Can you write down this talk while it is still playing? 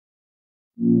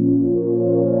Falling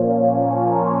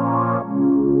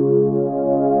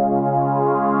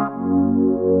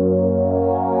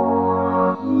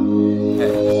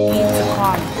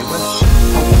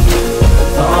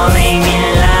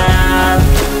in love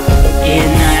is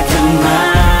not too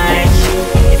much.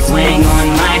 It's weighing on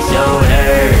my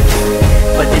shoulders,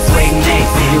 but this weight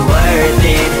makes it worth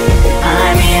it.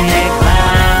 I'm in the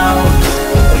clouds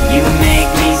when you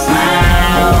make me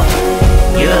smile.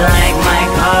 You're like my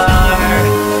car,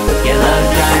 your love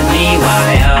drives me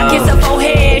wild. I kiss her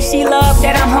forehead, she loves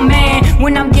that I'm her man.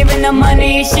 When I'm giving her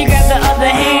money, she grabs the other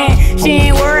hand. She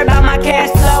ain't worried about my cash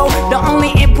flow. The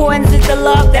only importance is the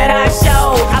love that I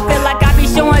show. I feel like I be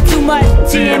showing too much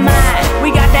TMI. We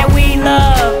got that we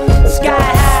love, sky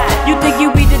high. You think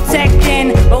you be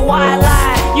detecting, but why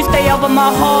lie? You stay over my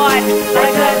heart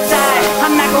like a tie.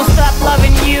 I'm not gonna stop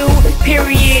loving you,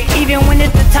 period. Even when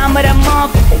it's the time of the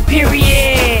month,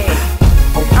 period.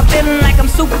 I'm feeling like I'm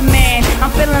Superman. I'm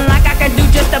feeling like I can do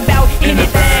just about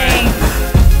anything.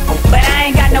 But I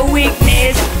ain't got no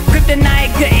weakness.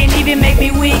 Kryptonite couldn't even make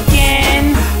me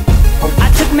weaken.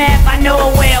 I took math, I know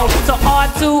it well. So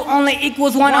R2 only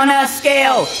equals 1 on a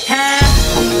scale, huh?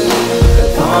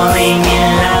 Falling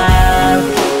in love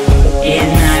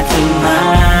is not too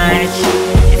much.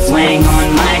 It's weighing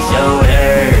on my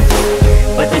shoulders,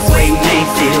 but this weight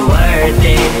makes it worth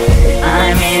it.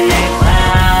 I'm in the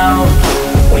clouds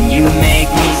when you make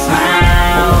me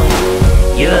smile.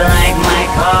 You're like my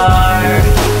car,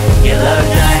 your love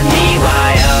drives me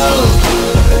wild.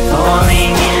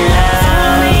 Falling in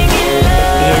love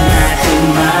is not too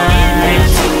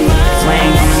much. It's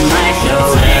weighing on my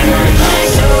shoulders,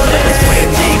 this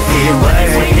weight makes it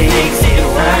worth it.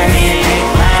 I'm in the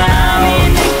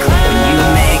clouds when you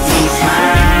make me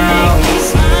smile.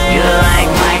 You're like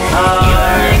my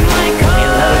car,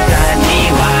 your love drives me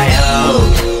wild.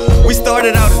 We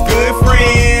started out as good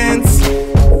friends.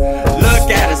 Look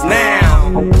at us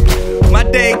now. My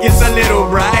day gets a little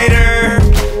brighter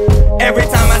every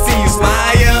time I see you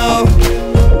smile.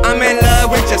 I'm in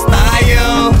love with your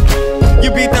style. You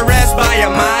beat the rest by a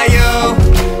mile.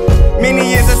 Many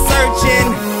years of searching,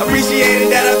 appreciating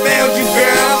that I found you,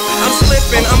 girl. I'm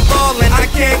slipping, I'm falling, I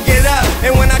can't get up.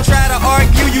 And when I try to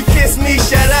argue, you kiss me,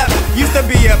 shut up. Used to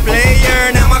be a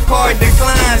player, now my card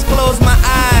declines. Close my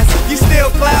eyes, you still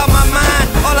cloud my mind.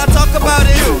 All I talk about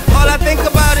is you, all I think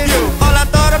about is you, all I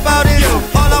thought about is you,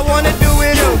 all I wanna do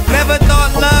is you. Never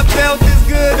thought love felt as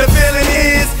good, the feeling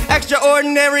is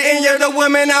extraordinary, and you're the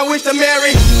woman I wish to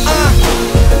marry.